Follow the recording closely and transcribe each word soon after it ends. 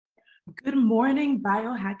Good morning,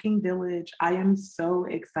 Biohacking Village. I am so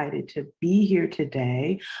excited to be here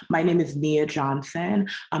today. My name is Nia Johnson.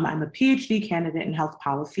 I'm a PhD candidate in health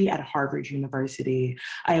policy at Harvard University.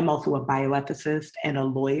 I am also a bioethicist and a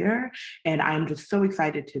lawyer, and I'm just so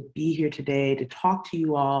excited to be here today to talk to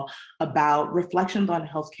you all about reflections on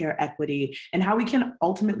healthcare equity and how we can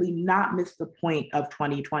ultimately not miss the point of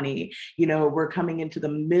 2020. We're coming into the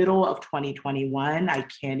middle of 2021. I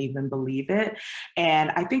can't even believe it. And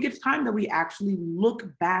I think it's time that we actually look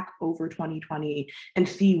back over 2020 and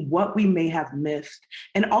see what we may have missed,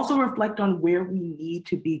 and also reflect on where we need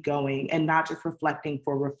to be going and not just reflecting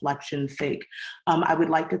for reflection's sake. I would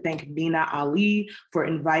like to thank Nina Ali for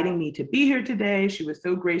inviting me to be here today. She was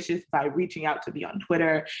so gracious by reaching out to me on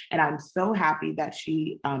Twitter, and I'm so happy that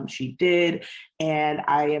she did. And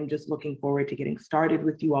I am just looking forward to getting started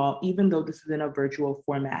with you all, even though this is in a virtual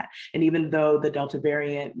format. And even though the Delta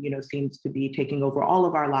variant, seems to be taking over all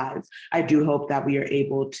of our lives, I do hope that we are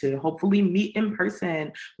able to hopefully meet in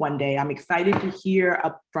person one day. I'm excited to hear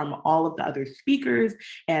from all of the other speakers,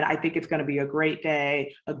 and I think it's going to be a great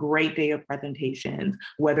day of presentations,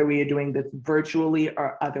 whether we are doing this virtually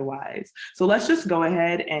or otherwise. So let's just go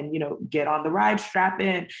ahead and, get on the ride, strap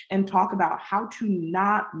in, and talk about how to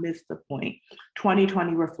not miss the point.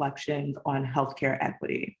 2020 reflections on healthcare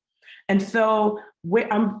equity. And so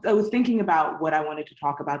I was thinking about what I wanted to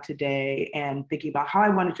talk about today and thinking about how I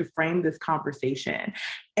wanted to frame this conversation.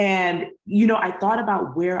 And, I thought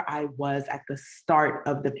about where I was at the start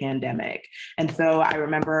of the pandemic. And so I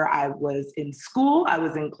remember I was in school, I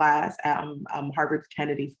was in class at Harvard's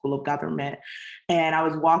Kennedy School of Government, and I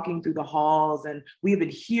was walking through the halls, and we had been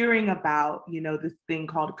hearing about, this thing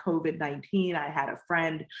called COVID-19. I had a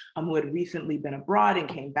friend who had recently been abroad and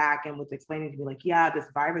came back and was explaining to me like, yeah, this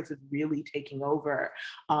virus is really taking over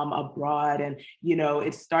abroad, and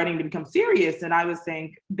it's starting to become serious. And I was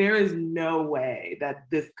saying, there is no way that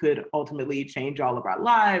this could ultimately change all of our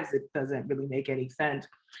lives. It doesn't really make any sense.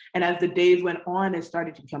 And as the days went on, it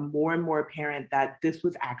started to become more and more apparent that this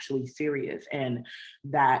was actually serious and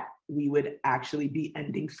that we would actually be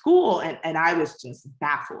ending school. And I was just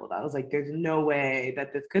baffled. I was like, there's no way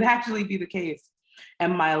that this could actually be the case.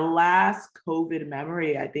 And my last COVID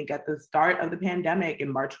memory, I think at the start of the pandemic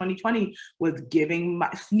in March 2020, was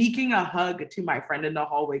sneaking a hug to my friend in the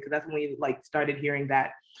hallway, because that's when we started hearing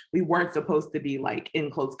that we weren't supposed to be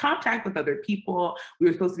in close contact with other people. We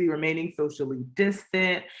were supposed to be remaining socially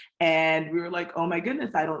distant. And we were like, oh my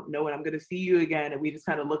goodness, I don't know when I'm going to see you again. And we just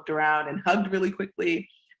kind of looked around and hugged really quickly.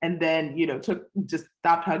 And then, just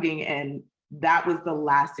stopped hugging. And that was the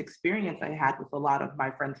last experience I had with a lot of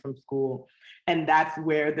my friends from school. And that's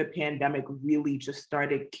where the pandemic really just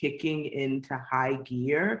started kicking into high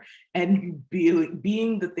gear and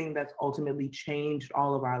being the thing that's ultimately changed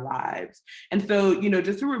all of our lives. And so,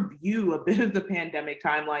 just to review a bit of the pandemic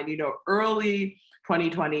timeline, early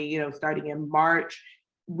 2020, starting in March,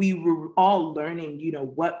 we were all learning,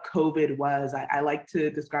 what COVID was. I like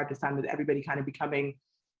to describe this time as everybody kind of becoming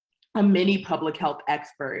a mini public health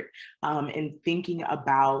expert in thinking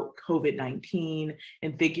about COVID-19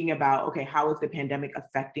 and thinking about, okay, how is the pandemic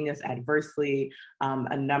affecting us adversely,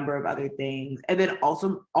 a number of other things. And then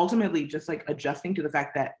also ultimately just adjusting to the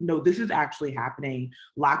fact that, no, this is actually happening.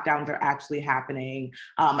 Lockdowns are actually happening.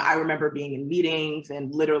 I remember being in meetings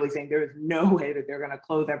and literally saying there is no way that they're gonna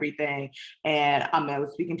close everything. And I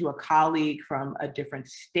was speaking to a colleague from a different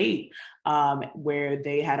state where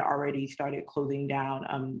they had already started closing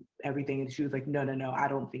down everything. And she was like, no, I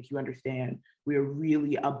don't think you understand. We're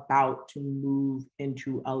really about to move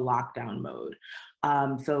into a lockdown mode.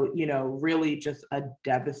 So, really just a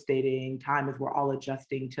devastating time as we're all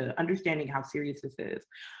adjusting to understanding how serious this is.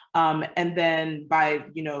 And then by,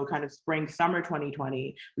 kind of spring, summer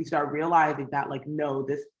 2020, we start realizing that no,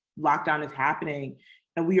 this lockdown is happening.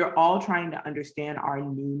 And we are all trying to understand our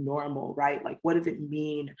new normal, right? What does it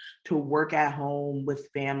mean to work at home with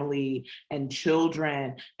family and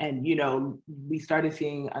children? And, we started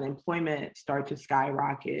seeing unemployment start to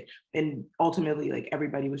skyrocket. And ultimately,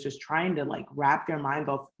 everybody was just trying to wrap their minds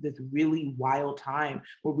off this really wild time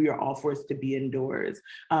where we are all forced to be indoors.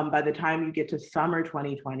 By the time you get to summer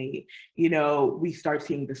 2020, we start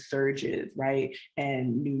seeing the surges, right?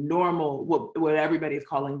 And new normal, what everybody's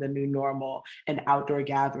calling the new normal, and outdoor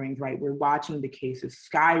gatherings, right? We're watching the cases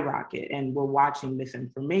skyrocket, and we're watching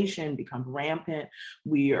misinformation become rampant.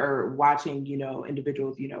 We are watching,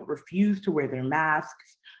 individuals, refuse to wear their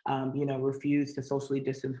masks, refuse to socially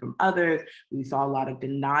distance from others. We saw a lot of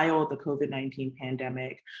denial of the COVID-19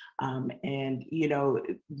 pandemic, and,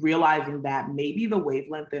 realizing that maybe the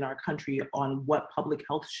wavelength in our country on what public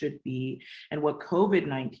health should be and what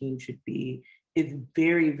COVID-19 should be is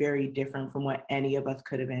very, very different from what any of us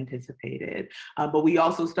could have anticipated. But we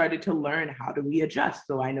also started to learn, how do we adjust?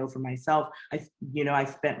 So I know for myself, I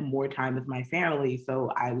spent more time with my family.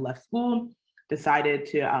 So I left school, decided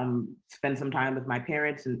to spend some time with my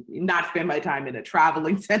parents and not spend my time in a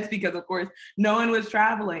traveling sense, because of course no one was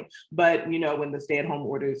traveling. But when the stay-at-home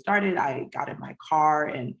orders started, I got in my car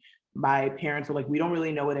and my parents were like, we don't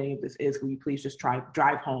really know what any of this is. Will you please just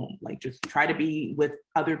drive home? Like, just try to be with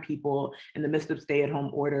other people in the midst of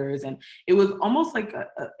stay-at-home orders. And it was almost like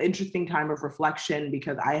an interesting time of reflection,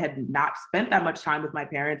 because I had not spent that much time with my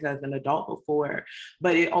parents as an adult before,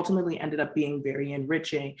 but it ultimately ended up being very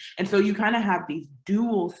enriching. And so you kind of have these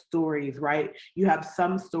dual stories, right? You have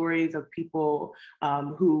some stories of people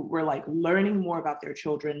who were like learning more about their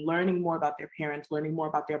children, learning more about their parents, learning more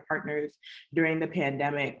about their partners during the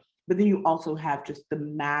pandemic. But then you also have just the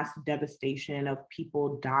mass devastation of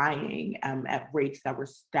people dying at rates that were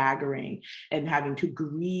staggering, and having to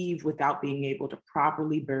grieve without being able to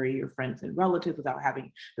properly bury your friends and relatives, without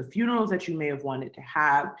having the funerals that you may have wanted to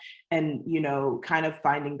have, and kind of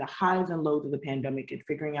finding the highs and lows of the pandemic and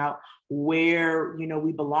figuring out where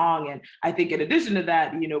we belong. And I think in addition to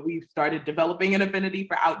that, we've started developing an affinity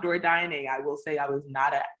for outdoor dining. I will say I was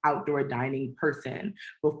not an outdoor dining person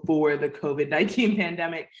before the COVID-19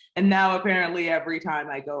 pandemic. And now apparently every time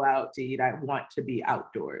I go out to eat, I want to be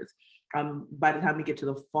outdoors. By the time we get to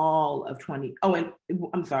the fall of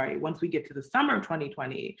once we get to the summer of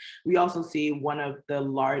 2020, we also see one of the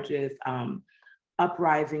largest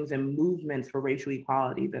uprisings and movements for racial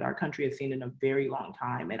equality that our country has seen in a very long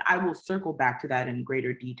time. And I will circle back to that in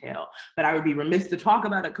greater detail, but I would be remiss to talk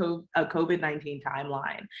about a COVID-19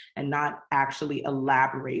 timeline and not actually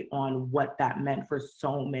elaborate on what that meant for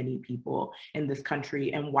so many people in this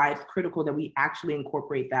country, and why it's critical that we actually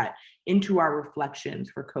incorporate that into our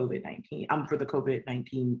reflections for COVID-19, for the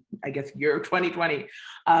COVID-19, I guess, year of 2020.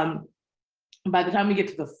 By the time we get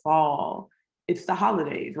to the fall, it's the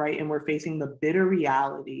holidays, right? And we're facing the bitter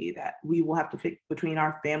reality that we will have to pick between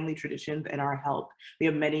our family traditions and our health. We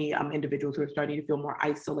have many individuals who are starting to feel more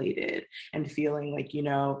isolated and feeling like,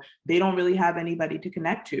 they don't really have anybody to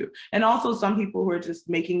connect to. And also some people who are just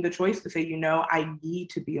making the choice to say, I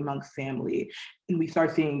need to be amongst family. And we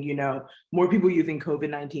start seeing, more people using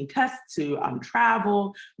COVID-19 tests to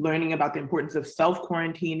travel, learning about the importance of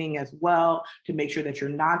self-quarantining as well, to make sure that you're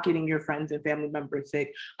not getting your friends and family members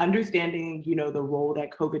sick, understanding, the role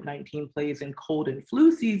that COVID-19 plays in cold and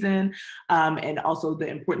flu season, and also the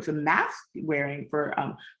importance of mask wearing for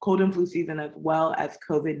cold and flu season, as well as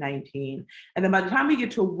COVID-19. And then by the time we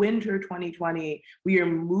get to winter 2020, we are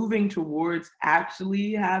moving towards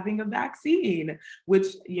actually having a vaccine, which,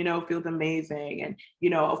 feels amazing.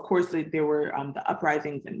 And, of course, there were the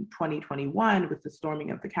uprisings in 2021 with the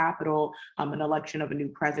storming of the Capitol, an election of a new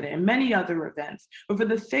president, and many other events. But for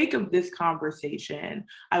the sake of this conversation,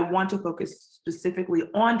 I want to focus specifically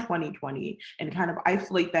on 2020 and kind of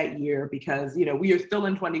isolate that year, because, we are still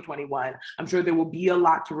in 2021. I'm sure there will be a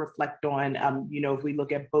lot to reflect on, if we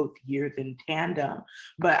look at both years in tandem.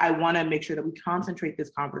 But I want to make sure that we concentrate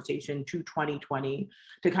this conversation to 2020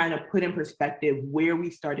 to kind of put in perspective where we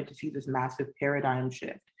started to see this massive paradigm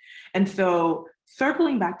shift. And so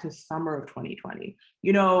circling back to summer of 2020,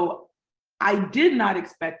 I did not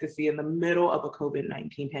expect to see, in the middle of a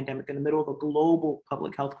COVID-19 pandemic, in the middle of a global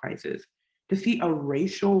public health crisis, to see a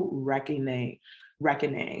racial reckoning.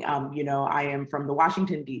 I am from the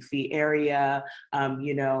Washington, D.C. area.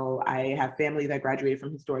 I have family that graduated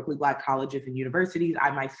from historically Black colleges and universities.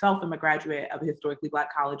 I myself am a graduate of a historically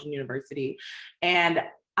Black college and university. And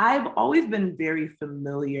I've always been very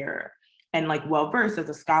familiar and well-versed as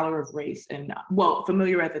a scholar of race, and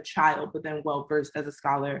familiar as a child, but then well-versed as a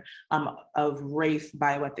scholar of race,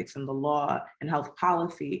 bioethics, and the law and health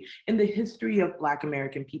policy in the history of Black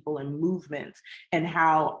American people and movements, and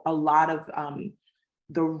how a lot of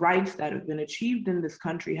the rights that have been achieved in this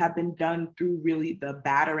country have been done through really the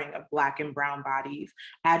battering of Black and brown bodies,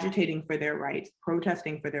 agitating for their rights,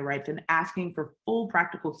 protesting for their rights, and asking for full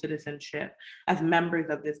practical citizenship as members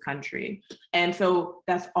of this country. And so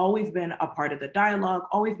that's always been a part of the dialogue,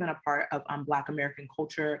 always been a part of Black American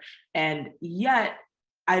culture. And yet,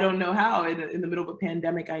 I don't know how, in the middle of a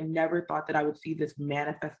pandemic, I never thought that I would see this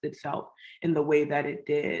manifest itself in the way that it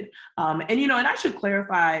did. And I should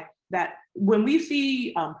clarify that when we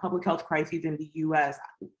see public health crises in the US,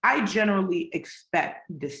 I generally expect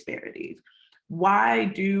disparities. Why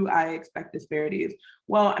do I expect disparities?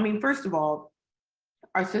 Well, first of all,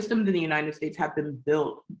 our systems in the United States have been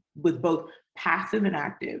built with both passive and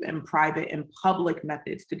active and private and public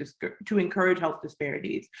methods to encourage health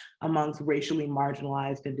disparities amongst racially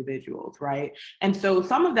marginalized individuals, right? And so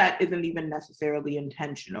some of that isn't even necessarily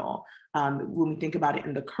intentional when we think about it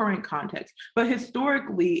in the current context, but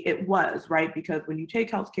historically it was, right? Because when you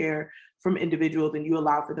take healthcare from individuals and you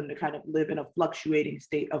allow for them to kind of live in a fluctuating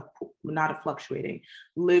state of, not a fluctuating,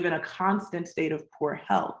 live in a constant state of poor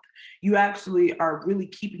health, you actually are really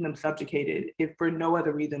keeping them subjugated, if for no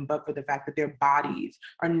other reason but for the fact that their bodies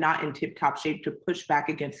are not in tip-top shape to push back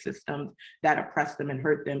against systems that oppress them and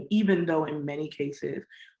hurt them, even though in many cases,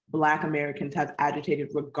 Black Americans have agitated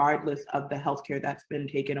regardless of the healthcare that's been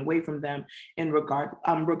taken away from them, and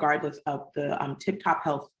regardless of the tip-top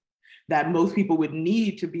health that most people would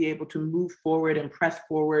need to be able to move forward and press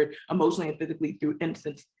forward emotionally and physically through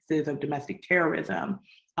instances of domestic terrorism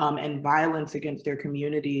and violence against their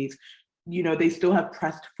communities. You know, they still have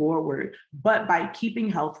pressed forward, but by keeping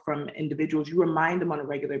health from individuals, you remind them on a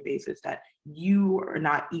regular basis that you are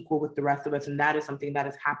not equal with the rest of us. And that is something that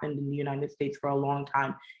has happened in the United States for a long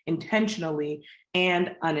time, intentionally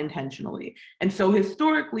and unintentionally. And so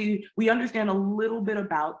historically, we understand a little bit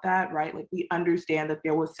about that, right? Like we understand that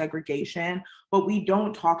there was segregation, but we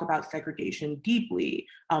don't talk about segregation deeply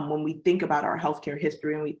when we think about our healthcare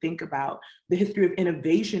history and we think about the history of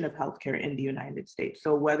innovation of healthcare in the United States.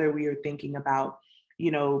 So whether we are thinking about, you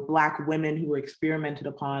know, Black women who were experimented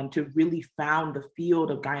upon to really found the field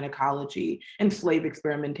of gynecology and slave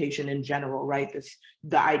experimentation in general, right?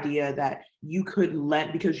 The idea that you could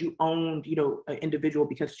let, because you owned, you know, an individual,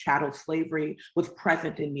 because chattel slavery was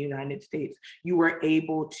present in the United States, you were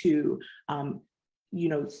able to you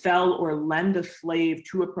know, sell or lend a slave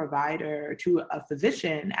to a provider, to a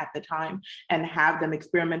physician at the time, and have them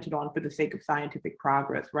experimented on for the sake of scientific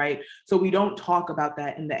progress, right? So we don't talk about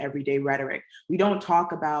that in the everyday rhetoric. We don't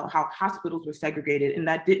talk about how hospitals were segregated, and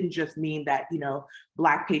that didn't just mean that, you know,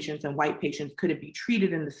 Black patients and white patients couldn't be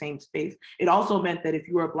treated in the same space. It also meant that if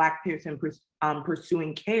you were a Black person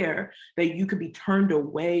pursuing care, that you could be turned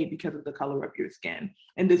away because of the color of your skin.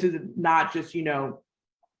 And this is not just, you know,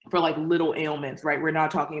 for like little ailments, right? We're not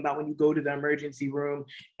talking about when you go to the emergency room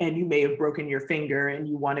and you may have broken your finger and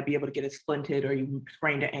you want to be able to get it splinted, or you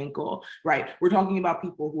sprained an ankle, right? We're talking about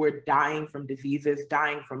people who are dying from diseases,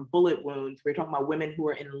 dying from bullet wounds. We're talking about women who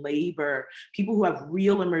are in labor, people who have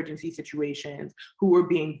real emergency situations, who are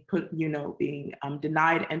being put, you know, being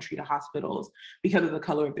denied entry to hospitals because of the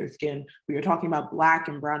color of their skin. We are talking about Black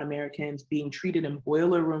and Brown Americans being treated in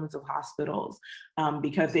boiler rooms of hospitals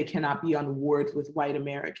because they cannot be on wards with white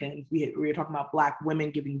Americans. We are talking about Black women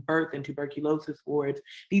giving birth in tuberculosis wards.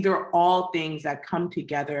 These are all things that come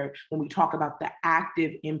together when we talk about the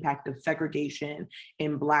active impact of segregation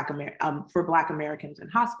in for Black Americans in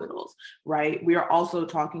hospitals, right? We are also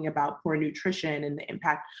talking about poor nutrition and the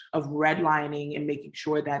impact of redlining and making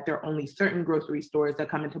sure that there are only certain grocery stores that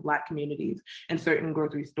come into Black communities and certain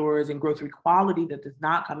grocery stores and grocery quality that does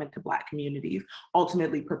not come into Black communities,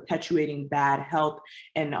 ultimately perpetuating bad health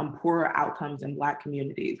and poorer outcomes in Black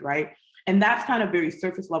communities, right? And that's kind of very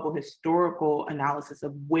surface level historical analysis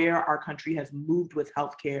of where our country has moved with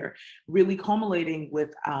healthcare, really culminating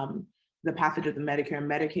with the passage of the Medicare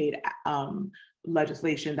and Medicaid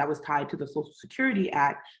legislation that was tied to the Social Security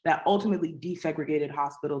Act that ultimately desegregated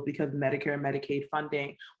hospitals because Medicare and Medicaid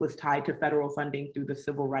funding was tied to federal funding through the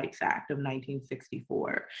Civil Rights Act of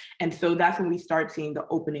 1964. And so that's when we start seeing the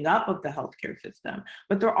opening up of the healthcare system.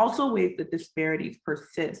 But there are also ways that disparities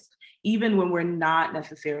persist, even when we're not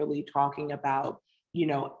necessarily talking about, you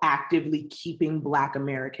know, actively keeping Black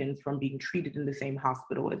Americans from being treated in the same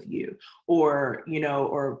hospital as you, or, you know,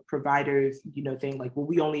 or providers, you know, saying like, well,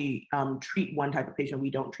 we only treat one type of patient, we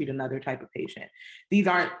don't treat another type of patient. These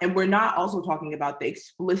aren't, and we're not also talking about the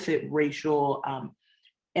explicit racial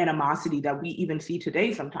animosity that we even see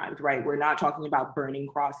today sometimes, right? We're not talking about burning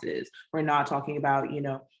crosses. We're not talking about, you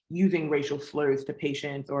know, using racial slurs to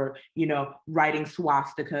patients, or, you know, writing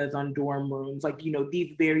swastikas on dorm rooms, like, you know,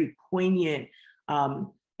 these very poignant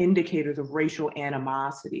indicators of racial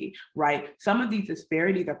animosity, right? Some of these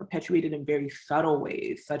disparities are perpetuated in very subtle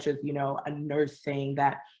ways, such as, you know, a nurse saying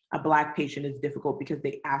that a Black patient is difficult because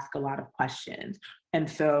they ask a lot of questions. And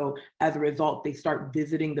so as a result, they start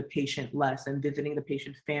visiting the patient less and visiting the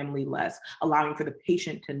patient's family less, allowing for the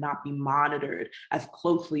patient to not be monitored as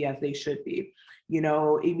closely as they should be. You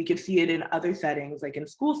know, we could see it in other settings, like in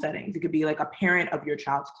school settings. It could be like a parent of your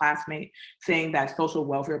child's classmate saying that social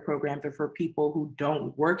welfare programs are for people who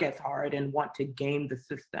don't work as hard and want to game the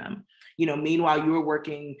system. You know, meanwhile, you are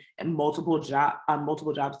working in multiple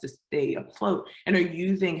jobs to stay afloat and are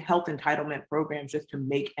using health entitlement programs just to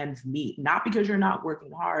make ends meet, not because you're not not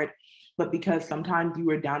working hard, but because sometimes you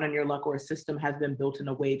are down on your luck or a system has been built in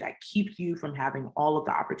a way that keeps you from having all of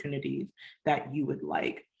the opportunities that you would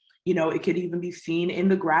like. You know, it could even be seen in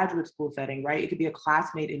the graduate school setting, right? It could be a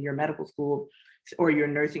classmate in your medical school or your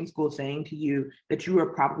nursing school saying to you that you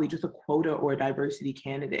are probably just a quota or a diversity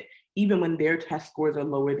candidate, even when their test scores are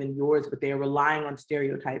lower than yours, but they are relying on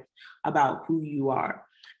stereotypes about who you are.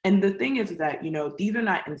 And the thing is that, you know, these are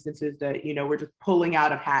not instances that, you know, we're just pulling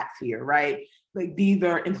out of hats here, right? Like these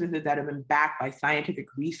are instances that have been backed by scientific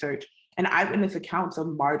research and eyewitness accounts of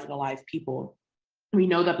marginalized people. We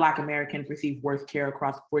know that Black Americans receive worse care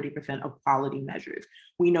across 40% of quality measures.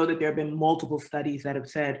 We know that there have been multiple studies that have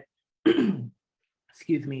said,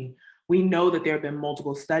 excuse me, we know that there have been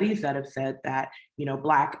multiple studies that have said that, you know,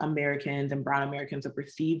 Black Americans and Brown Americans are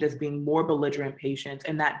perceived as being more belligerent patients,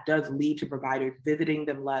 and that does lead to providers visiting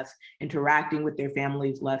them less, interacting with their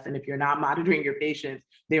families less, and if you're not monitoring your patients,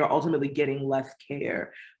 they are ultimately getting less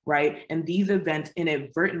care, right? And these events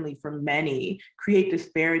inadvertently, for many, create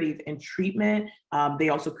disparities in treatment. They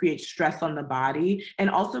also create stress on the body and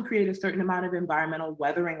also create a certain amount of environmental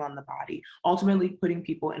weathering on the body, ultimately putting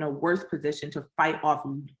people in a worse position to fight off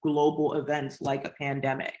global events like a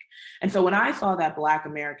pandemic. And so when I saw that Black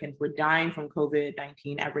Americans were dying from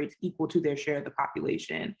COVID-19 at rates equal to their share of the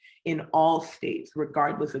population in all states,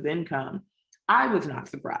 regardless of income, I was not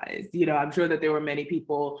surprised. You know, I'm sure that there were many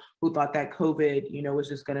people who thought that COVID, you know, was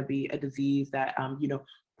just going to be a disease that, you know,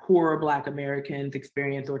 poor Black Americans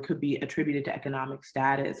experience or could be attributed to economic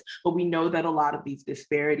status. But we know that a lot of these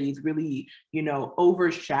disparities really, you know,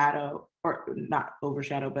 overshadow, or not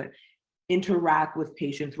overshadow, but interact with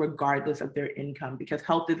patients regardless of their income, because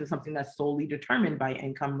health isn't something that's solely determined by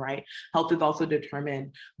income, right? Health is also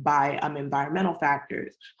determined by environmental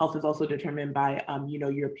factors. Health is also determined by, you know,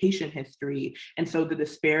 your patient history. And so the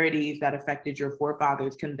disparities that affected your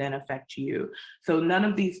forefathers can then affect you. So none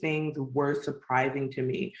of these things were surprising to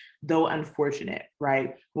me, though unfortunate,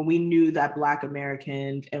 right? When we knew that Black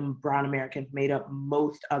Americans and Brown Americans made up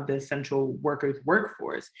most of the essential workers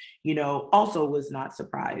workforce, you know, also was not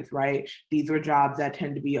surprised, right? These were jobs that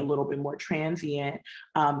tend to be a little bit more transient,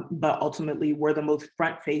 but ultimately were the most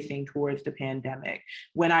front-facing towards the pandemic.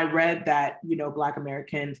 When I read that, you know, Black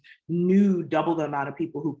Americans knew double the amount of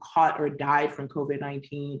people who caught or died from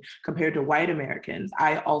COVID-19 compared to white Americans,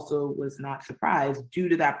 I also was not surprised due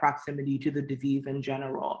to that proximity to the disease in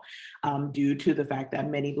general, due to the fact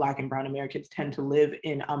that many Black and Brown Americans tend to live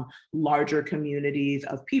in larger communities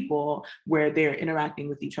of people where they're interacting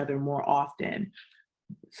with each other more often.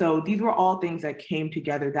 So these were all things that came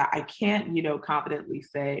together that I can't, you know, confidently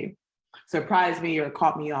say surprised me or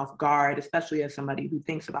caught me off guard, especially as somebody who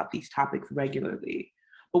thinks about these topics regularly.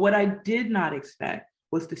 But what I did not expect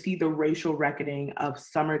was to see the racial reckoning of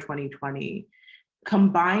summer 2020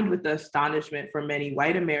 combined with the astonishment for many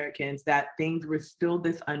white Americans that things were still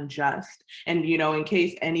this unjust. And, you know, in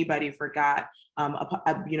case anybody forgot,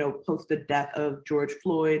 you know, post the death of George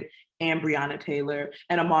Floyd and Breonna Taylor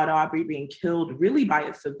and Ahmaud Arbery being killed really by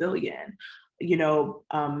a civilian, you know,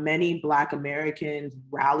 many Black Americans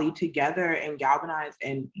rallied together and galvanized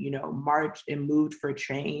and, you know, marched and moved for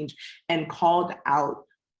change and called out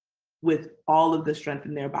with all of the strength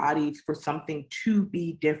in their bodies for something to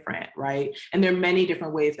be different, right? And there are many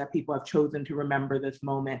different ways that people have chosen to remember this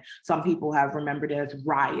moment. Some people have remembered it as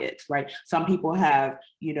riots, right? Some people have,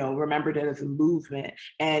 you know, remembered it as a movement.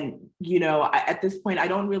 And, you know, at this point, I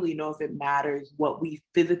don't really know if it matters what we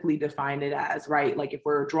physically define it as, right? Like if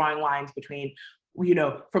we're drawing lines between, you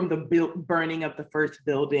know, from the burning of the first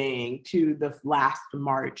building to the last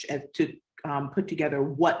march, as to put together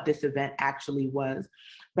what this event actually was.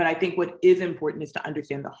 But I think what is important is to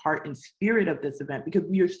understand the heart and spirit of this event, because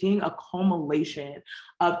we are seeing a culmination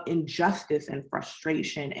of injustice and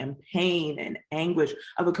frustration and pain and anguish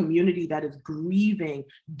of a community that is grieving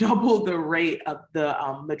double the rate of the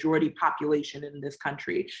majority population in this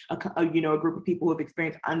country. You know, a group of people who have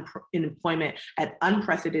experienced unemployment at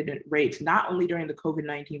unprecedented rates, not only during the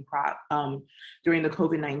COVID-19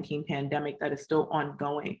 pandemic that is still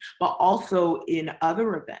ongoing, but also in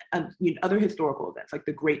other events, other historical events like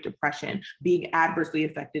the Great Depression, being adversely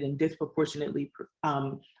affected and disproportionately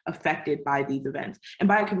affected by these events, and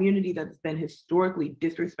by a community that's been historically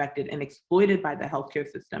disrespected and exploited by the healthcare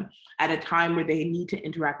system at a time where they need to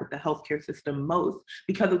interact with the healthcare system most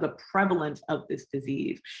because of the prevalence of this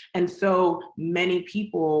disease. And so many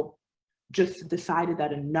people just decided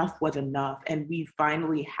that enough was enough, and we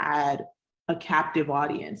finally had a captive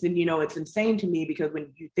audience. And, you know, it's insane to me because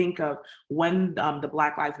when you think of when the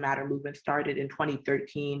Black Lives Matter movement started in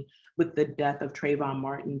 2013 with the death of Trayvon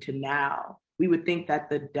Martin to now, we would think that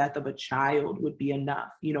the death of a child would be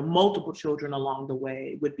enough. Multiple children along the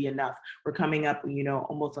way would be enough. We're coming up,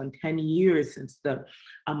 almost on 10 years since the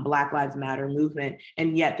Black Lives Matter movement.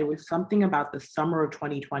 And yet there was something about the summer of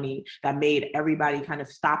 2020 that made everybody kind of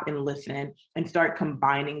stop and listen and start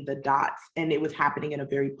combining the dots. And it was happening in a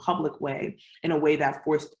very public way, in a way that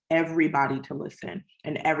forced everybody to listen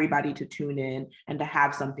and everybody to tune in and to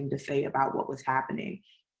have something to say about what was happening.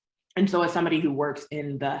 And so as somebody who works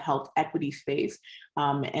in the health equity space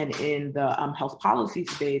and in the health policy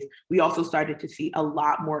space, we also started to see a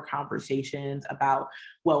lot more conversations about,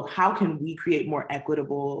 well, how can we create more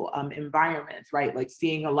equitable environments, right? Like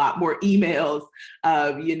seeing a lot more emails,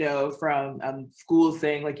 from schools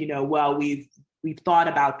saying like, well, we've thought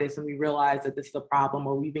about this and we realize that this is a problem,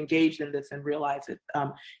 or we've engaged in this and realized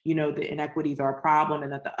that, the inequities are a problem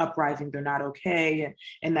and that the uprisings are not okay,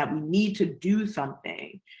 and that we need to do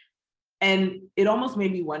something. And it almost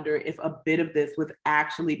made me wonder if a bit of this was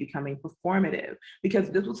actually becoming performative,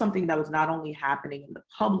 because this was something that was not only happening in the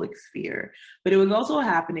public sphere, but it was also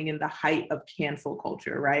happening in the height of cancel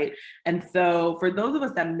culture, right? And so for those of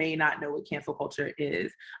us that may not know what cancel culture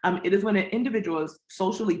is, it is when an individual is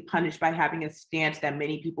socially punished by having a stance that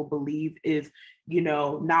many people believe is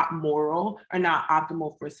not moral or not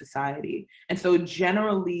optimal for society. And so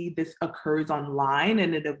generally this occurs online,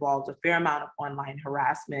 and it involves a fair amount of online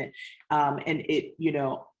harassment. And it,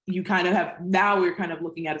 you kind of have, now we're kind of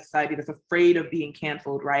looking at a society that's afraid of being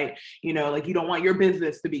canceled, right? Like you don't want your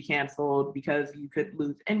business to be canceled because you could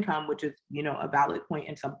lose income, which is, a valid point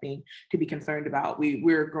and something to be concerned about.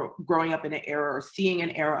 We're growing up in an era, or seeing an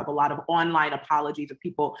era, of a lot of online apologies of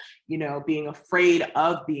people, being afraid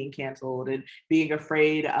of being canceled and being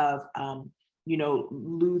afraid of,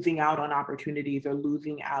 losing out on opportunities or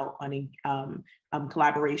losing out on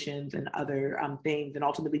collaborations and other things, and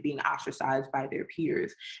ultimately being ostracized by their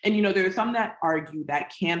peers. And, there are some that argue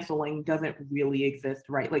that canceling doesn't really exist,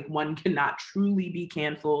 right? Like one cannot truly be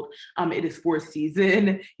canceled. It is for a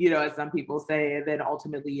season, as some people say, and then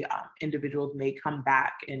ultimately individuals may come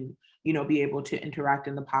back and, be able to interact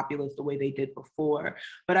in the populace the way they did before.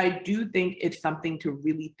 But I do think it's something to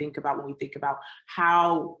really think about when we think about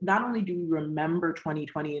how not only do we remember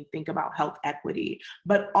 2020 and think about health equity,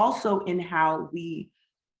 but also in how we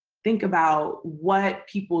think about what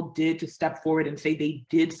people did to step forward and say they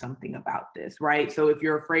did something about this, right? So if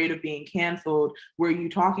you're afraid of being canceled, were you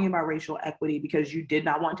talking about racial equity because you did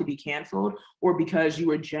not want to be canceled, or because you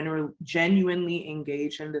were genuinely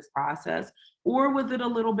engaged in this process? Or was it a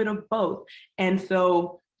little bit of both? And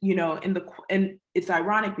so, and it's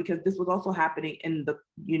ironic because this was also happening in the,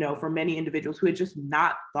 for many individuals who had just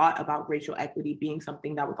not thought about racial equity being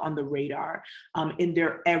something that was on the radar in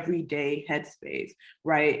their everyday headspace,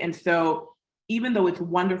 right? And so even though it's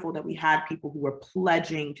wonderful that we had people who were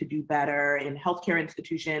pledging to do better in healthcare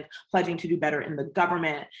institutions, pledging to do better in the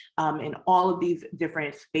government, in all of these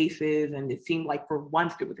different spaces, and it seemed like for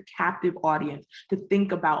once there was a captive audience to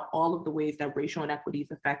think about all of the ways that racial inequities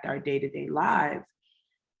affect our day-to-day lives,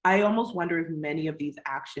 I almost wonder if many of these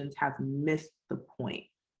actions have missed the point.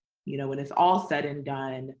 When it's all said and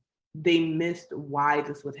done, they missed why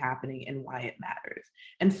this was happening and why it matters.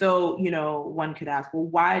 And so, one could ask, well,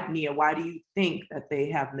 why, Nia, why do you think that they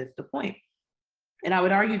have missed the point? And I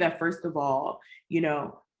would argue that, first of all,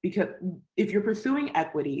 because if you're pursuing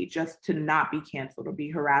equity just to not be canceled or be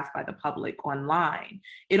harassed by the public online,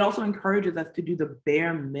 it also encourages us to do the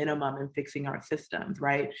bare minimum in fixing our systems,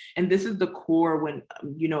 right? And this is the core when,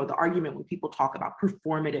 the argument when people talk about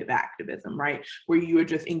performative activism, right? Where you are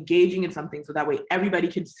just engaging in something so that way everybody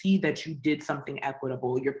can see that you did something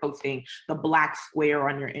equitable. You're posting the black square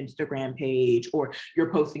on your Instagram page, or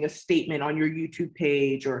you're posting a statement on your YouTube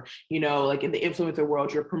page, or, like in the influencer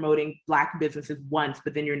world, you're promoting Black businesses once,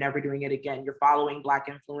 but then you're never doing it again. You're following Black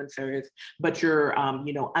influencers, but you're,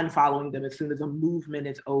 unfollowing them as soon as a movement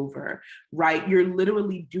is over, right? You're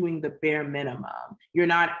literally doing the bare minimum. You're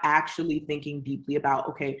not actually thinking deeply about,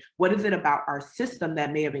 okay, what is it about our system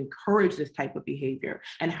that may have encouraged this type of behavior,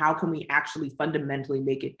 and how can we actually fundamentally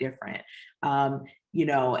make it different?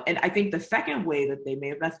 And I think the second way that they may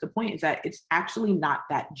have missed the point is that it's actually not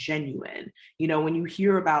that genuine. When you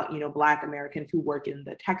hear about, Black Americans who work in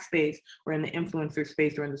the tech space or in the influencer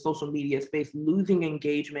space or in the social media space losing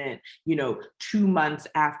engagement, 2 months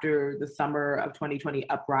after the summer of 2020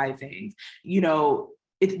 uprisings,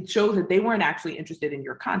 it shows that they weren't actually interested in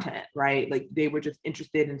your content, right? Like they were just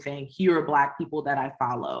interested in saying, here are Black people that I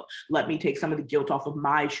follow. Let me take some of the guilt off of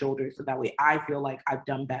my shoulders so that way I feel like I've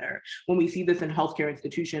done better. When we see this in healthcare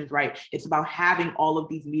institutions, right, it's about having all of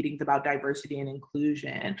these meetings about diversity and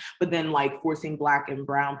inclusion, but then like forcing Black and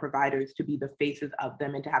brown providers to be the faces of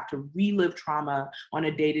them and to have to relive trauma on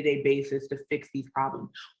a day-to-day basis to fix these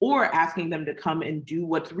problems, or asking them to come and do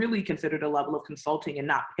what's really considered a level of consulting and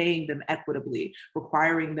not paying them equitably,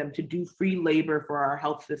 requiring them to do free labor for our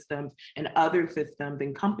health systems and other systems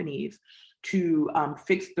and companies to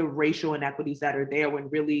fix the racial inequities that are there, when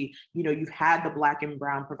really, you know, you've had the Black and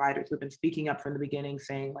brown providers who've been speaking up from the beginning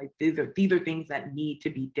saying like, these are things that need to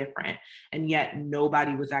be different. And yet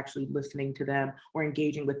nobody was actually listening to them or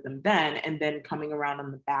engaging with them then, and then coming around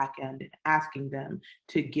on the back end and asking them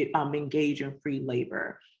to get engage in free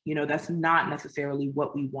labor. You know, that's not necessarily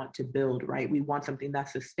what we want to build, right? We want something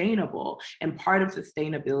that's sustainable. And part of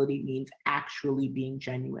sustainability means actually being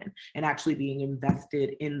genuine and actually being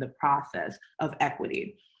invested in the process of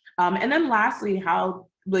equity. And then lastly, how,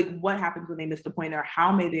 like, what happens when they miss the point, or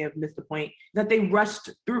how may they have missed the point, that they rushed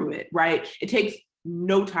through it, right? It takes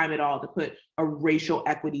no time at all to put a racial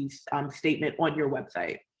equity statement on your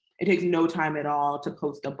website. It takes no time at all to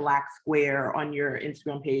post a Black square on your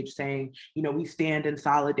Instagram page saying, you know, we stand in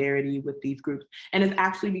solidarity with these groups. And it's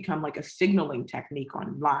actually become like a signaling technique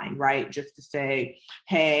online, right? Just to say,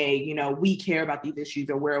 hey, you know, we care about these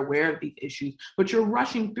issues, or we're aware of these issues, but you're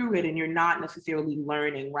rushing through it and you're not necessarily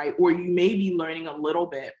learning, right? Or you may be learning a little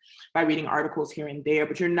bit by reading articles here and there,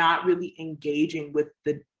 but you're not really engaging with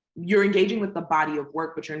you're engaging with the body of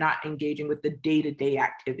work, but you're not engaging with the day-to-day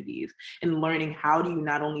activities and learning how do you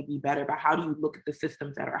not only be better, but how do you look at the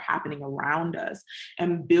systems that are happening around us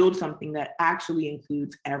and build something that actually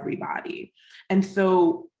includes everybody. And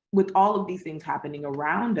so with all of these things happening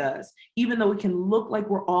around us, even though it can look like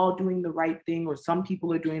we're all doing the right thing, or some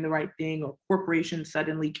people are doing the right thing, or corporations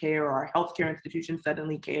suddenly care, or our healthcare institutions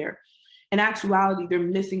suddenly care, in actuality, they're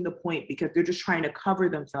missing the point because they're just trying to cover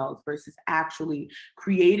themselves versus actually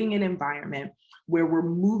creating an environment where we're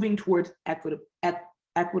moving towards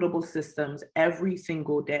equitable systems every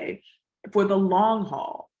single day for the long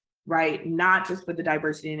haul, right? Not just for the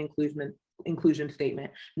diversity and inclusion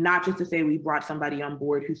statement, not just to say we brought somebody on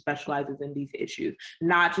board who specializes in these issues,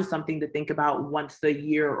 not just something to think about once a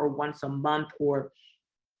year or once a month, or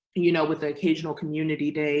you know, with the occasional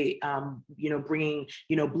community day, you know, bringing,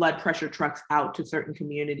 you know, blood pressure trucks out to certain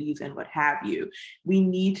communities and what have you. We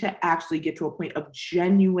need to actually get to a point of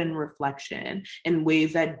genuine reflection in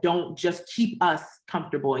ways that don't just keep us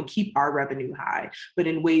comfortable and keep our revenue high, but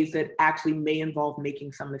in ways that actually may involve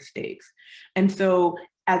making some mistakes. And so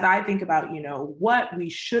as I think about, you know, what we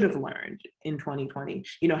should have learned in 2020,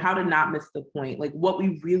 you know, how to not miss the point, like what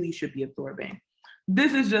we really should be absorbing.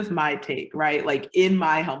 This is just my take, right? Like in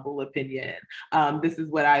my humble opinion, this is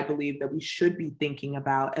what I believe that we should be thinking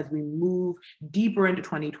about as we move deeper into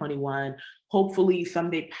 2021, hopefully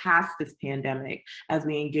someday past this pandemic, as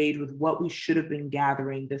we engage with what we should have been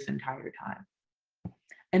gathering this entire time.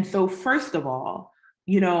 And so first of all,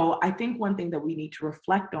 you know, I think one thing that we need to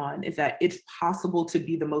reflect on is that it's possible to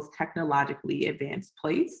be the most technologically advanced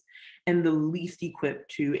place and the least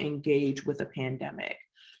equipped to engage with a pandemic.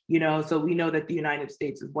 You know, so we know that the United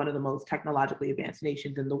States is one of the most technologically advanced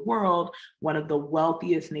nations in the world, one of the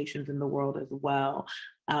wealthiest nations in the world as well.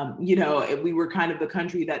 You know, we were kind of the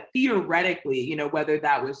country that theoretically, you know, whether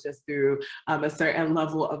that was just through a certain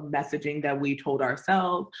level of messaging that we told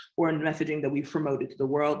ourselves or messaging that we promoted to the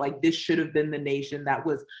world, like this should have been the nation that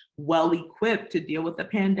was well equipped to deal with the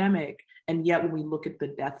pandemic. And yet when we look at the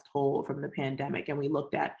death toll from the pandemic and we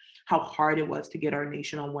looked at how hard it was to get our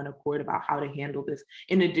nation on one accord about how to handle this,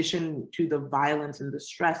 in addition to the violence and the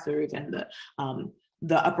stressors and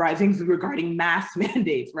the uprisings regarding mask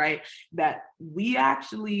mandates, right? That we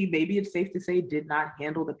actually, maybe it's safe to say, did not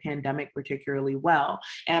handle the pandemic particularly well.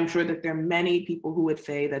 And I'm sure that there are many people who would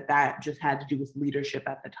say that that just had to do with leadership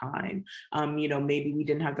at the time. You know, maybe we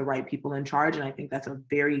didn't have the right people in charge. And I think that's a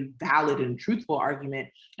very valid and truthful argument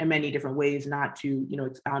in many different ways, not to, you know,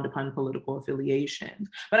 expound upon political affiliations.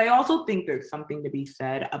 But I also think there's something to be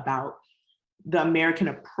said about the American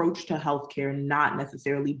approach to healthcare not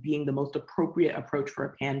necessarily being the most appropriate approach for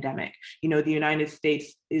a pandemic. You know, the United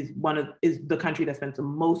States is the country that spends the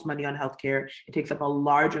most money on healthcare. It takes up a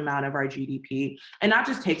large amount of our GDP, and not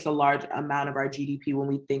just takes a large amount of our GDP when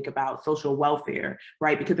we think about social welfare,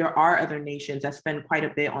 right? Because there are other nations that spend quite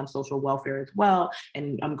a bit on social welfare as well,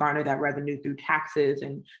 and garner that revenue through taxes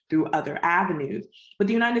and through other avenues. But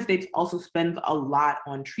the United States also spends a lot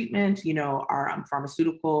on treatment, you know, our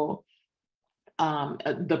pharmaceutical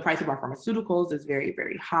The price of our pharmaceuticals is very,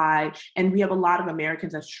 very high. And we have a lot of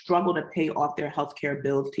Americans that struggle to pay off their healthcare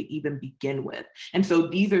bills to even begin with. And so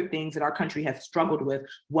these are things that our country has struggled with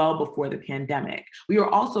well before the pandemic. We are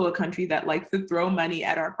also a country that likes to throw money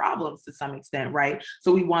at our problems to some extent, right?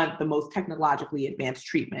 So we want the most technologically advanced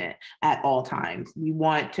treatment at all times. We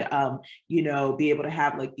want to, be able to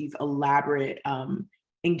have like these elaborate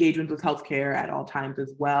engagements with healthcare at all times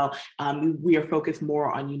as well. We are focused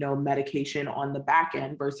more on, medication on the back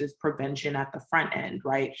end versus prevention at the front end,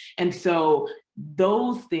 right? And so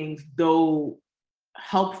those things, though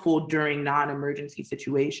helpful during non-emergency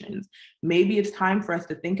situations, maybe it's time for us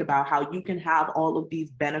to think about how you can have all of these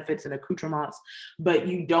benefits and accoutrements, but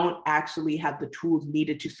you don't actually have the tools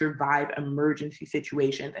needed to survive emergency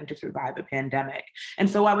situations and to survive a pandemic. And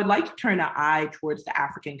so I would like to turn an eye towards the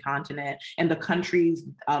African continent and the countries,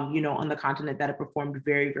 on the continent that have performed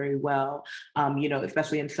very, very well,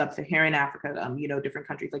 especially in sub-Saharan Africa, different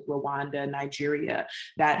countries like Rwanda, Nigeria,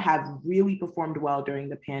 that have really performed well during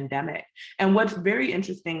the pandemic. And what's very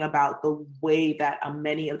interesting about the way that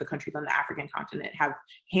many of the countries on the African continent have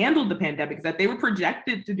handled the pandemic is that they were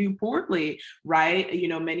projected to do poorly, right?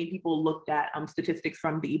 Many people looked at statistics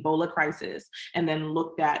from the Ebola crisis and then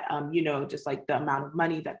looked at, just like the amount of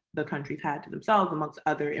money that the countries had to themselves amongst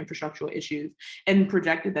other infrastructural issues, and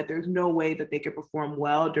projected that there's no way that they could perform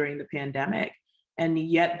well during the pandemic. And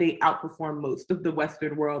yet they outperformed most of the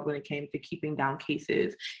Western world when it came to keeping down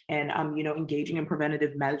cases and, engaging in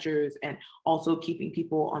preventative measures and also keeping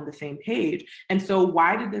people on the same page. And so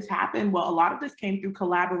why did this happen? Well, a lot of this came through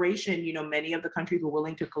collaboration. Many of the countries were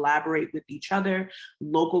willing to collaborate with each other.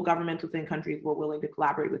 Local governments within countries were willing to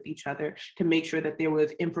collaborate with each other to make sure that there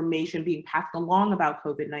was information being passed along about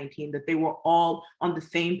COVID-19, that they were all on the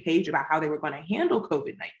same page about how they were going to handle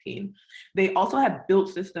COVID-19. They also had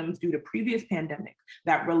built systems due to previous pandemics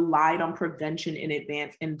that relied on prevention in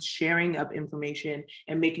advance and sharing of information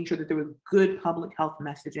and making sure that there was good public health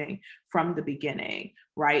messaging from the beginning,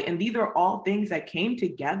 right? And these are all things that came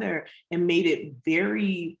together and made it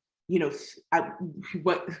very,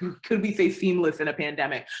 what could we say, seamless in a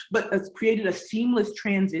pandemic, but it's created a seamless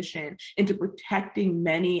transition into protecting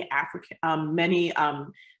many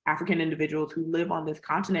African individuals who live on this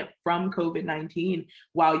continent from COVID-19,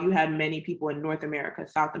 while you had many people in North America,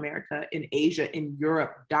 South America, in Asia, in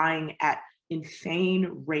Europe, dying at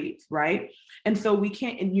insane rates, right? And so we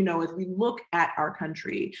can't, as we look at our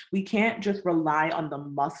country, we can't just rely on the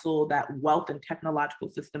muscle that wealth and technological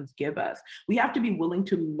systems give us. We have to be willing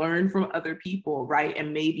to learn from other people, right?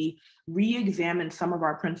 And maybe re-examine some of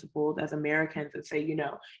our principles as Americans and say,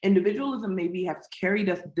 individualism maybe has carried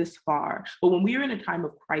us this far, but when we are in a time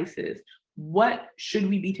of crisis, what should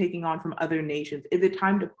we be taking on from other nations? Is it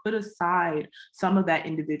time to put aside some of that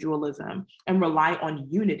individualism and rely on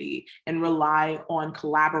unity and rely on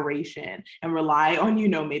collaboration and rely on,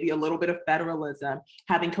 maybe a little bit of federalism,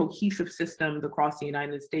 having cohesive systems across the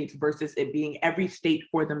United States versus it being every state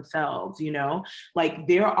for themselves, Like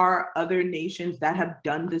there are other nations that have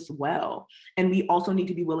done this well, and we also need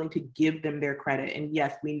to be willing to give them their credit. And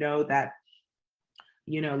yes, we know that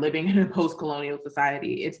living in a post-colonial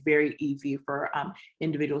society, it's very easy for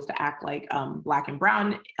individuals to act like Black and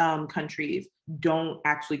Brown countries don't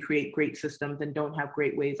actually create great systems and don't have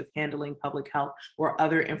great ways of handling public health or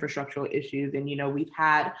other infrastructural issues. And, we've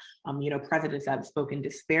had, presidents that have spoken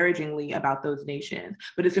disparagingly about those nations,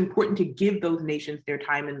 but it's important to give those nations their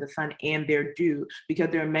time in the sun and their due, because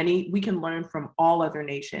there are many, we can learn from all other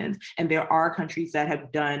nations. And there are countries that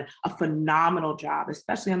have done a phenomenal job,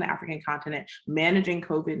 especially on the African continent, managing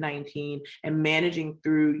COVID-19 and managing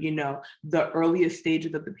through, the earliest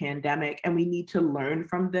stages of the pandemic. And we need to learn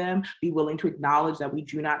from them, be willing to acknowledge that we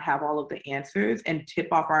do not have all of the answers, and tip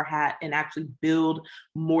off our hat and actually build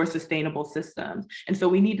more sustainable systems. And so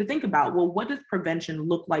we need to think about, well, what does prevention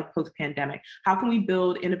look like post-pandemic? How can we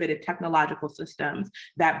build innovative technological systems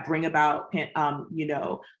that bring about,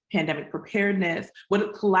 pandemic preparedness? What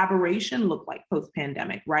does collaboration look like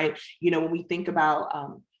post-pandemic, right? When we think about,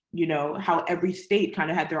 how every state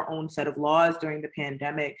kind of had their own set of laws during the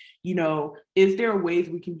pandemic, is there ways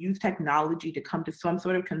we can use technology to come to some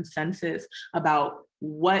sort of consensus about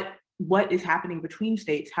what is happening between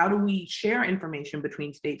states? How do we share information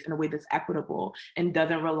between states in a way that's equitable and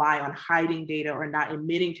doesn't rely on hiding data or not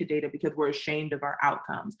admitting to data because we're ashamed of our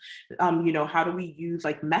outcomes? How do we use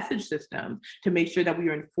like message systems to make sure that we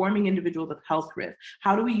are informing individuals of health risks?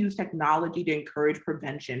 How do we use technology to encourage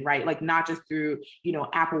prevention, right? Like not just through,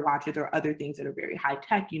 Apple Watches or other things that are very high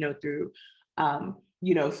tech, through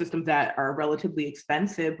systems that are relatively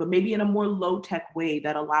expensive, but maybe in a more low-tech way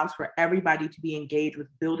that allows for everybody to be engaged with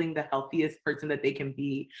building the healthiest person that they can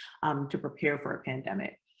be to prepare for a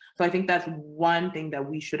pandemic. So I think that's one thing that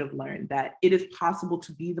we should have learned, that it is possible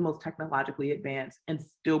to be the most technologically advanced and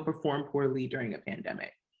still perform poorly during a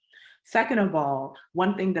pandemic. Second of all,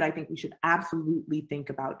 one thing that I think we should absolutely think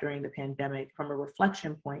about during the pandemic from a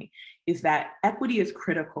reflection point is that equity is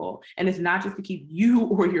critical, and it's not just to keep you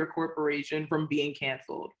or your corporation from being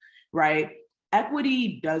canceled, right?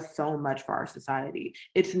 Equity does so much for our society.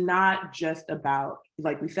 It's not just about,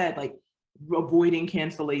 like we said, like avoiding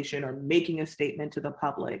cancellation or making a statement to the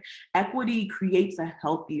public. Equity creates a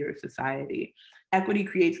healthier society. Equity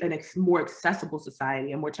creates a more accessible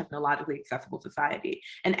society, a more technologically accessible society.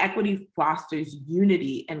 And equity fosters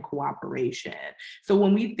unity and cooperation. So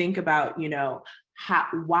when we think about,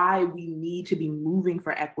 why we need to be moving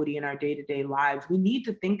for equity in our day-to-day lives, we need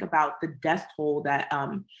to think about the death toll that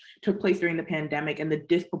took place during the pandemic and the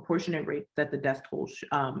disproportionate rates that the death toll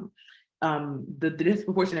the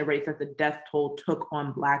disproportionate rates that the death toll took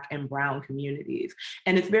on Black and Brown communities.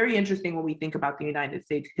 And it's very interesting when we think about the United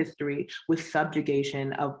States history with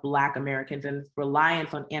subjugation of Black Americans and its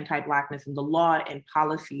reliance on anti-Blackness and the law and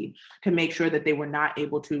policy to make sure that they were not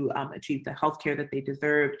able to achieve the healthcare that they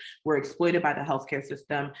deserved, were exploited by the healthcare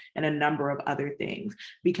system, and a number of other things.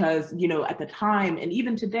 Because, at the time, and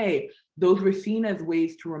even today, those were seen as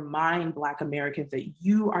ways to remind Black Americans that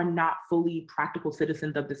you are not fully practical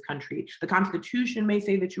citizens of this country. The Constitution may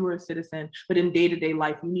say that you are a citizen, but in day-to-day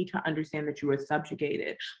life, you need to understand that you are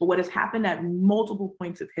subjugated. But what has happened at multiple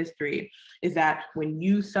points of history is that when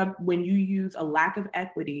you use a lack of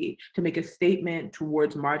equity to make a statement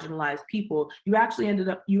towards marginalized people, you actually end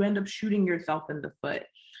up shooting yourself in the foot.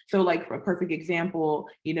 So like, for a perfect example,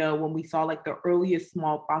 when we saw like the earliest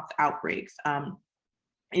smallpox outbreaks,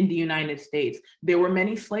 in the United States, there were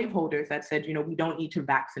many slaveholders that said, we don't need to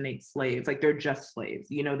vaccinate slaves. Like, they're just slaves.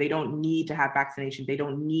 They don't need to have vaccination. They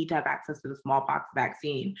don't need to have access to the smallpox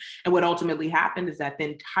vaccine. And what ultimately happened is that the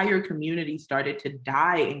entire community started to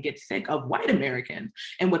die and get sick of white Americans.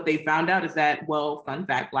 And what they found out is that, well, fun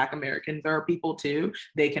fact, Black Americans are people too.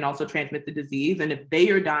 They can also transmit the disease. And if they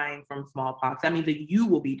are dying from smallpox, that means that you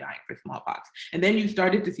will be dying for smallpox. And then you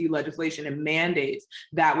started to see legislation and mandates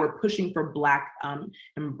that were pushing for Black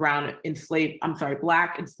and Black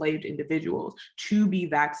enslaved individuals to be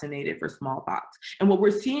vaccinated for smallpox. And what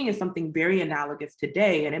we're seeing is something very analogous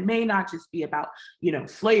today. And it may not just be about,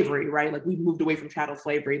 slavery, right? Like, we've moved away from chattel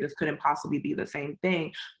slavery. This couldn't possibly be the same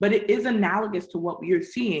thing, but it is analogous to what we are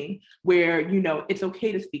seeing where, it's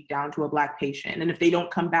okay to speak down to a Black patient. And if they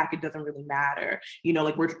don't come back, it doesn't really matter.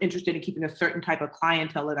 Like, we're interested in keeping a certain type of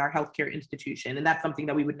clientele at our healthcare institution. And that's something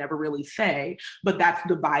that we would never really say, but that's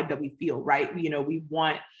the vibe that we feel, right? We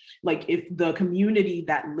want, like, if the community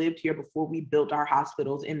that lived here before we built our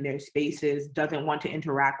hospitals in their spaces doesn't want to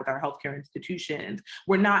interact with our healthcare institutions,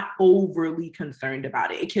 we're not overly concerned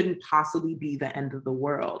about it. It couldn't possibly be the end of the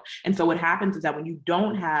world. And so what happens is that when you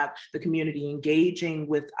don't have the community engaging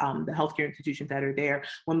with the healthcare institutions that are there,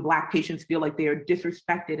 when Black patients feel like they are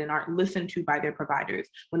disrespected and aren't listened to by their providers,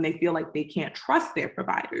 when they feel like they can't trust their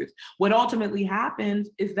providers, what ultimately happens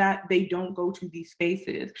is that they don't go to these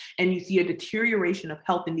spaces, and you see a deterioration of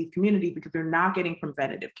health in these communities because they're not getting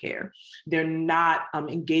preventative care. They're not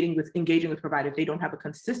engaging with providers. They don't have a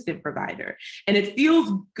consistent provider. And it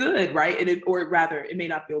feels good, right? Or rather, it may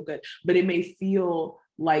not feel good, but it may feel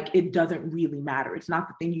like it doesn't really matter. It's not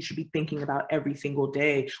the thing you should be thinking about every single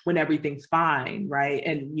day when everything's fine, right?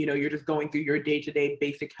 And you're just going through your day-to-day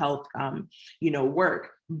basic health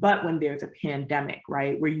work. But when there's a pandemic,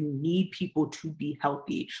 right, where you need people to be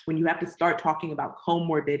healthy, when you have to start talking about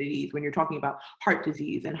comorbidities, when you're talking about heart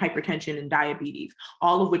disease and hypertension and diabetes,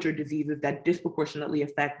 all of which are diseases that disproportionately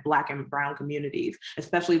affect Black and Brown communities,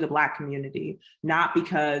 especially the Black community, not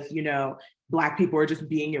because, Black people are just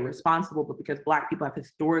being irresponsible, but because Black people have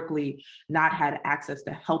historically not had access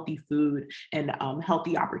to healthy food and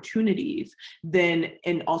healthy opportunities,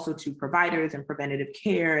 and also to providers and preventative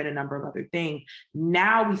care and a number of other things.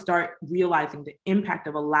 Now we start realizing the impact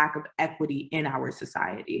of a lack of equity in our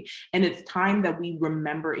society. And it's time that we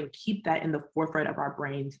remember and keep that in the forefront of our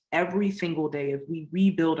brains every single day as we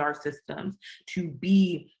rebuild our systems to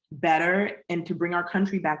be better and to bring our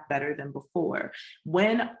country back better than before.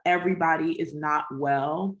 When everybody is not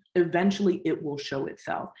well, eventually it will show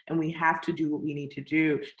itself. And we have to do what we need to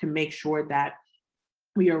do to make sure that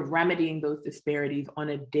we are remedying those disparities on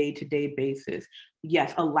a day-to-day basis.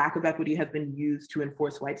 Yes, a lack of equity has been used to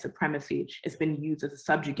enforce white supremacy. It's been used as a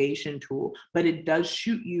subjugation tool, but it does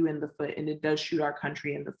shoot you in the foot, and it does shoot our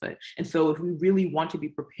country in the foot. And so if we really want to be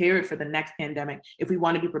prepared for the next pandemic, if we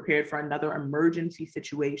want to be prepared for another emergency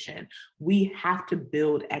situation, we have to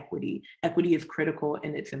build equity. Equity is critical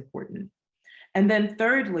and it's important. And then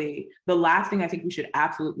thirdly, the last thing I think we should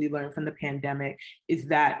absolutely learn from the pandemic is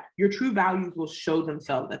that your true values will show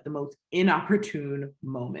themselves at the most inopportune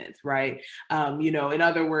moments, right? In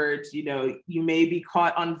other words, you may be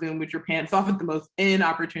caught on Zoom with your pants off at the most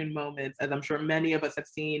inopportune moments, as I'm sure many of us have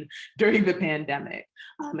seen during the pandemic.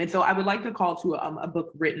 And so I would like to call to a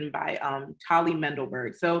book written by Tali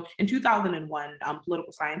Mendelberg. So in 2001,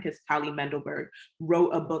 political scientist Tali Mendelberg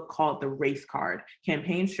wrote a book called The Race Card: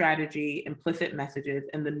 Campaign Strategy, Implicit Messages,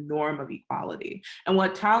 and the Norm of Equality. And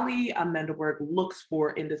what Tali Mendelberg looks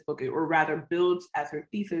for in this book, or rather builds as her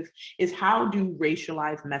thesis, is how do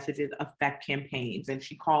racialized messages affect campaigns? And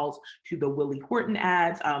she calls to the Willie Horton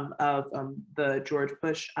ads of the George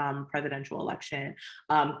Bush presidential election.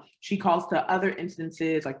 She calls to other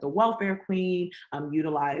instances like the welfare queen,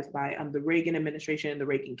 utilized by the Reagan administration, the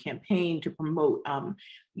Reagan campaign, to promote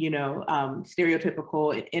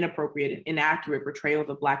stereotypical and inappropriate and inaccurate portrayals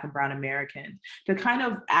of Black and Brown Americans, to kind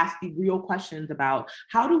of ask the real questions about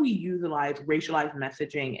how do we utilize racialized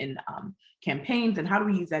messaging in campaigns, and how do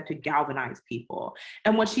we use that to galvanize people?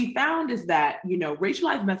 And what she found is that,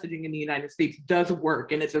 racialized messaging in the United States does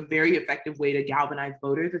work, and it's a very effective way to galvanize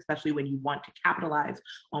voters, especially when you want to capitalize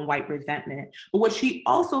on white resentment. But what she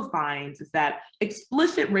also finds is that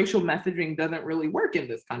explicit racial messaging doesn't really work in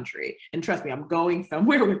this country. And trust me, I'm going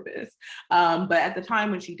somewhere with this. But at the time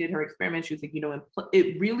when she did her experiment, she was like,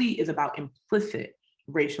 it really is about implicit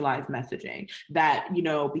racialized messaging that,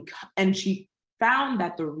 and she found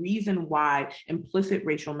that the reason why implicit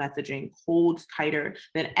racial messaging holds tighter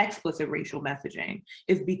than explicit racial messaging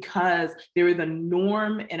is because there is a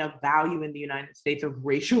norm and a value in the United States of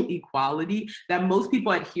racial equality that most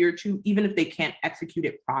people adhere to, even if they can't execute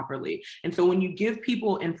it properly. And so when you give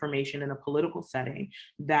people information in a political setting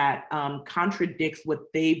that contradicts what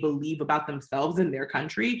they believe about themselves and their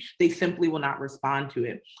country, they simply will not respond to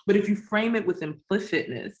it. But if you frame it with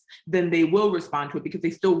implicitness, then they will respond to it because they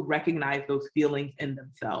still recognize those feelings in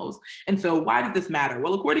themselves. And so why does this matter?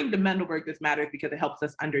 Well, according to Mendelberg, this matters because it helps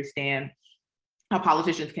us understand how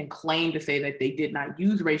politicians can claim to say that they did not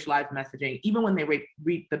use racialized messaging, even when they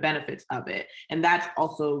reap the benefits of it. And that's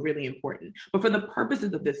also really important. But for the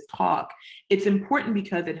purposes of this talk, it's important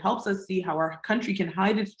because it helps us see how our country can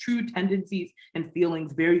hide its true tendencies and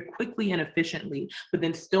feelings very quickly and efficiently, but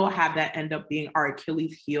then still have that end up being our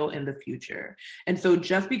Achilles heel in the future. And so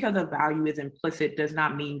just because a value is implicit does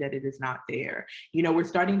not mean that it is not there. We're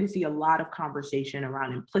starting to see a lot of conversation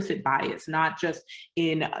around implicit bias, not just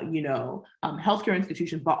in, healthcare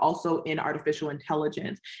institutions, but also in artificial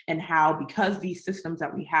intelligence, and how, because these systems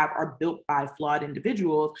that we have are built by flawed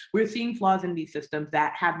individuals, we're seeing flaws in these systems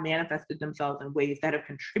that have manifested themselves in ways that have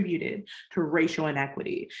contributed to racial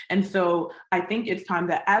inequity. And so I think it's time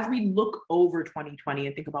that as we look over 2020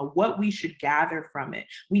 and think about what we should gather from it,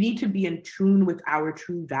 we need to be in tune with our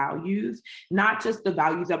true values, not just the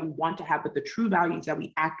values that we want to have, but the true values that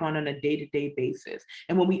we act on a day-to-day basis.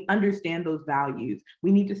 And when we understand those values,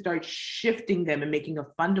 we need to start shifting them and making a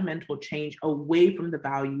fundamental change away from the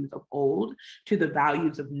values of old to the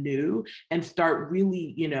values of new, and start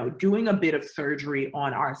really, doing a bit of surgery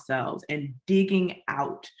on ourselves and digging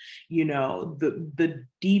out, the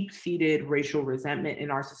deep-seated racial resentment in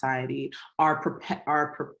our society, our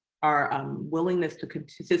willingness to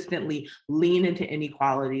consistently lean into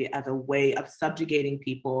inequality as a way of subjugating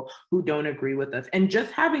people who don't agree with us, and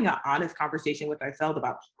just having an honest conversation with ourselves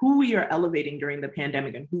about who we are elevating during the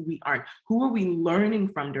pandemic and who we aren't, who are we learning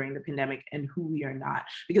from during the pandemic and who we are not.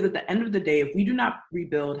 Because at the end of the day, if we do not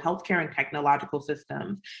rebuild healthcare and technological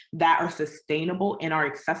systems that are sustainable and are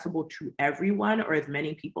accessible to everyone, or as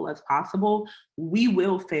many people as possible, we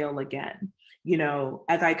will fail again.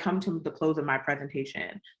 As I come to the close of my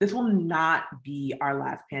presentation, this will not be our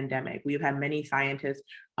last pandemic. We have had many scientists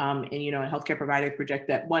and healthcare providers project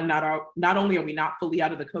that not only are we not fully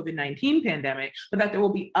out of the COVID-19 pandemic, but that there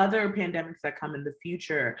will be other pandemics that come in the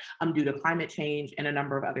future due to climate change and a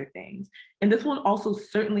number of other things. And this will also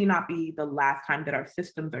certainly not be the last time that our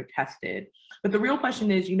systems are tested. But the real question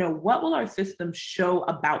is, what will our systems show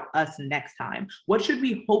about us next time? What should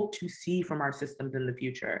we hope to see from our systems in the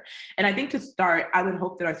future? And I think to start, I would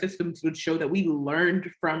hope that our systems would show that we learned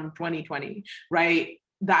from 2020, right?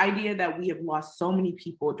 the idea that we have lost so many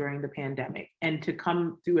people during the pandemic, and to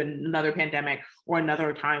come through another pandemic or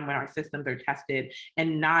another time when our systems are tested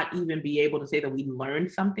and not even be able to say that we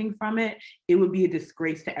learned something from it, it would be a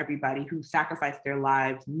disgrace to everybody who sacrificed their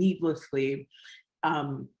lives needlessly,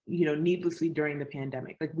 needlessly during the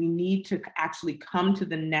pandemic. Like, we need to actually come to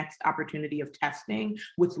the next opportunity of testing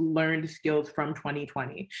with learned skills from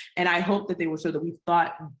 2020. And I hope that they were so that we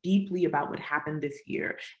thought deeply about what happened this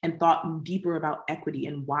year and thought deeper about equity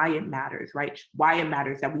and why it matters, right? Why it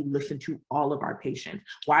matters that we listen to all of our patients.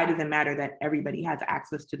 Why does it matter that everybody has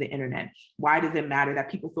access to the internet? Why does it matter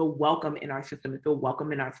that people feel welcome in our system and feel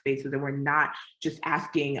welcome in our spaces, and we're not just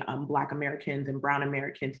asking Black Americans and Brown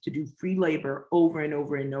Americans to do free labor over and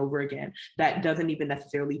over and over again that doesn't even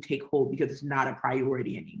necessarily take hold because it's not a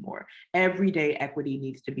priority anymore. Everyday equity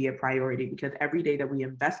needs to be a priority, because every day that we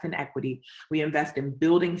invest in equity, we invest in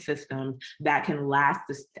building systems that can last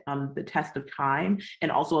the test of time,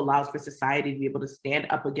 and also allows for society to be able to stand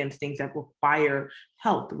up against things that require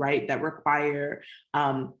health, right? That require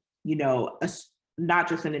not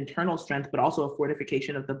just an internal strength, but also a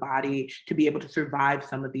fortification of the body to be able to survive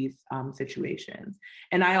some of these situations.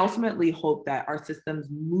 And I ultimately hope that our systems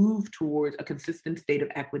move towards a consistent state of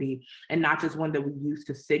equity, and not just one that we use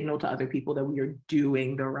to signal to other people that we are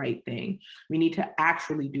doing the right thing. We need to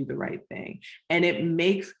actually do the right thing. And it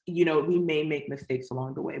makes, we may make mistakes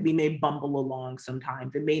along the way. We may bumble along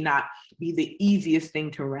sometimes. It may not be the easiest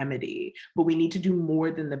thing to remedy, but we need to do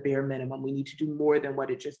more than the bare minimum. We need to do more than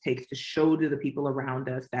what it just takes to show to the people around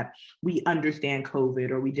us that we understand COVID,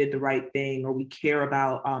 or we did the right thing, or we care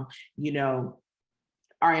about,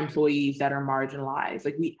 our employees that are marginalized.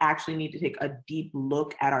 Like, we actually need to take a deep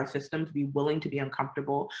look at our systems, be willing to be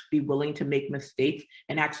uncomfortable, be willing to make mistakes,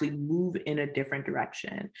 and actually move in a different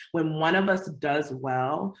direction. When one of us does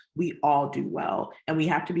well, we all do well. And we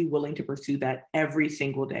have to be willing to pursue that every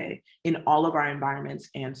single day in all of our environments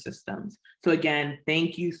and systems. So again,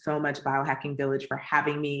 thank you so much, Biohacking Village, for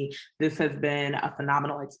having me. This has been a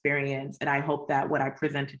phenomenal experience. And I hope that what I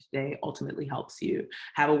presented today ultimately helps you.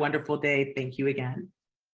 Have a wonderful day. Thank you again.